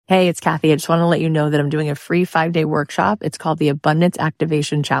Hey, it's Cathy. I just want to let you know that I'm doing a free 5-day workshop. It's called the Abundance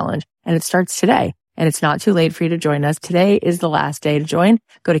Activation Challenge, and it starts today. And it's not too late for you to join us. Today is the last day to join.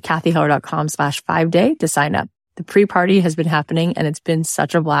 Go to cathyheller.com/5day to sign up. The pre-party has been happening and it's been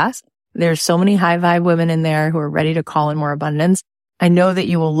such a blast. There's so many high vibe women in there who are ready to call in more abundance. I know that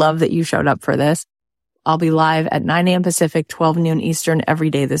you will love that you showed up for this. I'll be live at 9 a.m. Pacific, 12 noon Eastern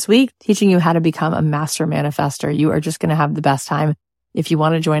every day this week, teaching you how to become a master manifester. You are just going to have the best time. If you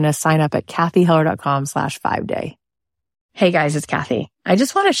want to join us, sign up at cathyheller.com/5day. Hey guys, it's Cathy. I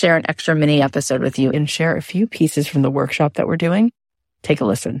just want to share an extra mini episode with you and share a few pieces from the workshop that we're doing. Take a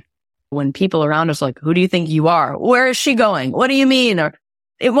listen. When people around us are like, who do you think you are? Where is she going? What do you mean? Or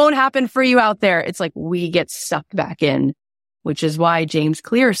it won't happen for you out there. It's like we get sucked back in, which is why James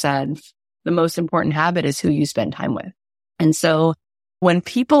Clear said the most important habit is who you spend time with. And so when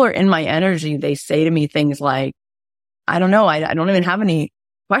people are in my energy, they say to me things like, I don't know, I don't even have any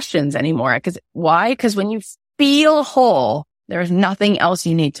questions anymore. Why? Because when you feel whole, there's nothing else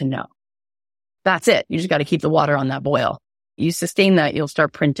you need to know. That's it. You just got to keep the water on that boil. You sustain that, you'll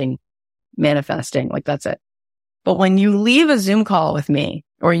start printing, manifesting, like that's it. But when you leave a Zoom call with me,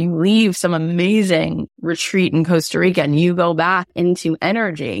 or you leave some amazing retreat in Costa Rica and you go back into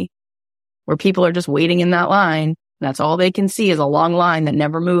energy where people are just waiting in that line, that's all they can see is a long line that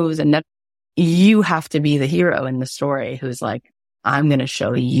never moves, and that you have to be the hero in the story who's like, I'm going to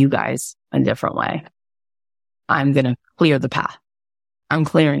show you guys a different way. I'm going to clear the path. I'm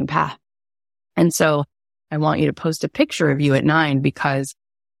clearing the path. And so I want you to post a picture of you at 9, because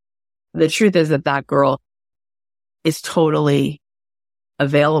the truth is that girl is totally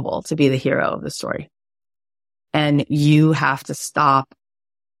available to be the hero of the story. And you have to stop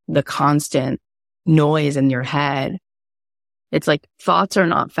the constant noise in your head. It's like thoughts are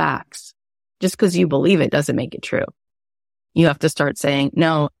not facts. Just because you believe it doesn't make it true. You have to start saying,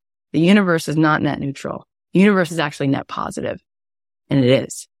 no, the universe is not net neutral. The universe is actually net positive. And it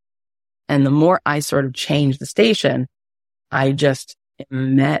is. And the more I sort of change the station, I just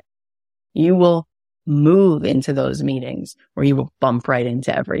met, you will move into those meetings where you will bump right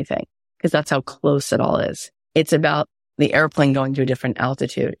into everything, because that's how close it all is. It's about the airplane going to a different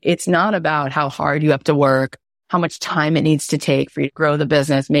altitude. It's not about how hard you have to work, how much time it needs to take for you to grow the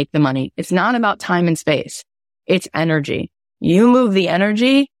business, make the money. It's not about time and space. It's energy. You move the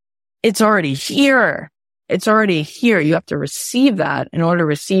energy, it's already here. It's already here. You have to receive that. In order to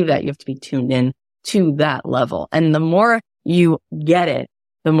receive that, you have to be tuned in to that level. And the more you get it,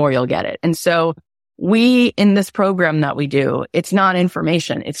 the more you'll get it. And so in this program that we do, it's not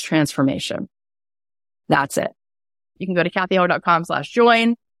information, it's transformation. That's it. You can go to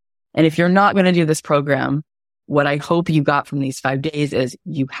cathyheller.com/join. And if you're not going to do this program, what I hope you got from these 5 days is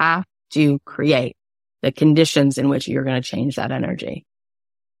you have to create the conditions in which you're going to change that energy.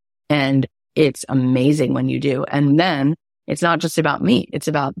 And it's amazing when you do. And then it's not just about me. It's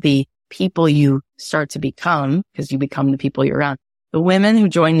about the people you start to become, because you become the people you're around. The women who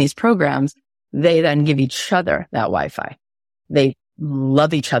join these programs, they then give each other that Wi-Fi. They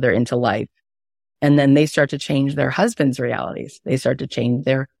love each other into life. And then they start to change their husbands' realities. They start to change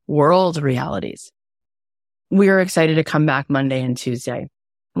their world's realities. We are excited to come back Monday and Tuesday.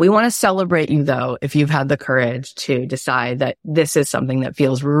 We want to celebrate you, though, if you've had the courage to decide that this is something that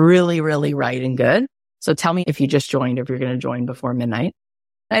feels really, really right and good. So tell me if you just joined, if you're going to join before midnight.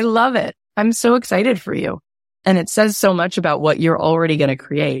 I love it. I'm so excited for you. And it says so much about what you're already going to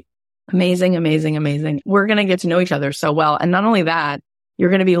create. Amazing, amazing, amazing. We're going to get to know each other so well. And not only that, you're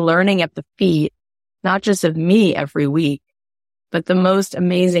going to be learning at the feet, not just of me every week, but the most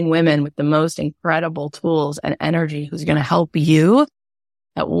amazing women with the most incredible tools and energy who's going to help you.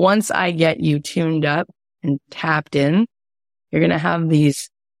 That once I get you tuned up and tapped in, you're going to have these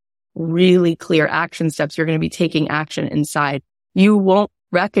really clear action steps. You're going to be taking action inside. You won't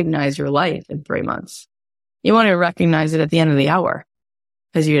recognize your life in 3 months. You won't even recognize it at the end of the hour,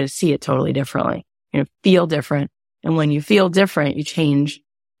 because you're going to see it totally differently. You're going to feel different. And when you feel different, you change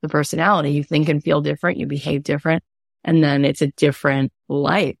the personality. You think and feel different. You behave different. And then it's a different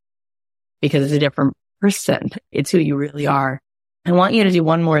life, because it's a different person. It's who you really are. I want you to do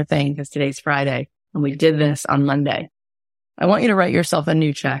one more thing, because today's Friday and we did this on Monday. I want you to write yourself a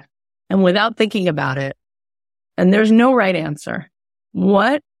new check, and without thinking about it, and there's no right answer.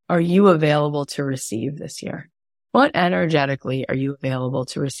 What are you available to receive this year? What energetically are you available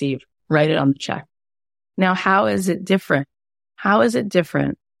to receive? Write it on the check. Now, how is it different? How is it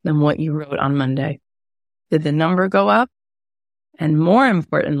different than what you wrote on Monday? Did the number go up? And more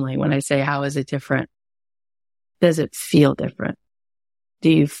importantly, when I say how is it different, does it feel different? Do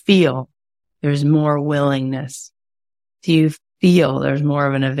you feel there's more willingness? Do you feel there's more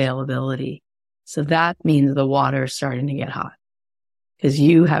of an availability. So that means the water is starting to get hot because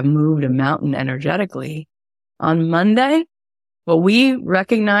you have moved a mountain energetically. On Monday, what we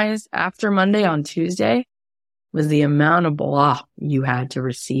recognized after Monday on Tuesday was the amount of block you had to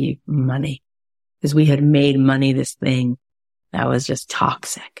receive money, because we had made money this thing that was just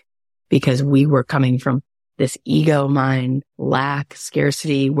toxic because we were coming from this ego mind, lack,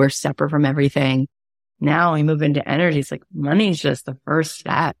 scarcity. We're separate from everything. Now we move into energy. It's like money's just the first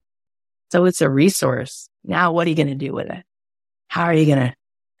step. So it's a resource. Now what are you going to do with it? How are you going to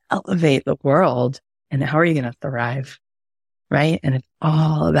elevate the world? And how are you going to thrive? Right? And it's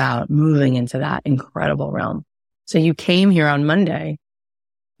all about moving into that incredible realm. So you came here on Monday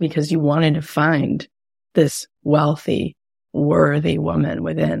because you wanted to find this wealthy, worthy woman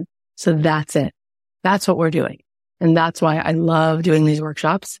within. So that's it. That's what we're doing. And that's why I love doing these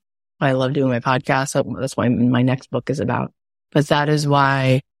workshops. I love doing my podcast. So that's why my next book is about. But that is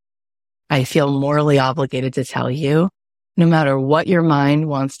why I feel morally obligated to tell you, no matter what your mind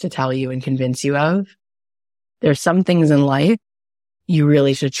wants to tell you and convince you of, there's some things in life you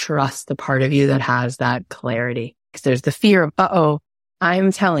really should trust the part of you that has that clarity. Because there's the fear of,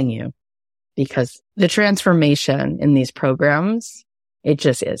 I'm telling you, because the transformation in these programs, it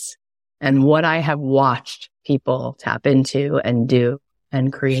just is. And what I have watched people tap into and do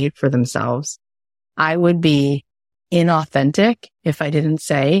and create for themselves, I would be inauthentic if I didn't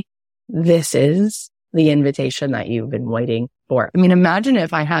say, this is the invitation that you've been waiting for. I mean, imagine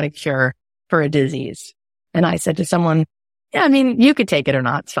if I had a cure for a disease and I said to someone, yeah, I mean, you could take it or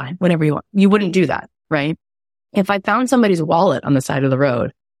not. It's fine. Whatever you want. You wouldn't do that, right? If I found somebody's wallet on the side of the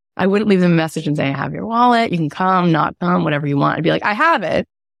road, I wouldn't leave them a message and say, I have your wallet. You can come, not come, whatever you want. I'd be like, I have it.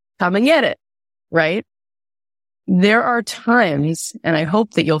 Come and get it, right? There are times, and I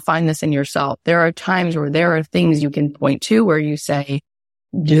hope that you'll find this in yourself. There are times where there are things you can point to where you say,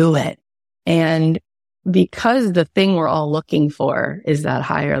 do it. And because the thing we're all looking for is that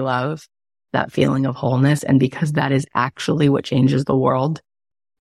higher love, that feeling of wholeness, and because that is actually what changes the world,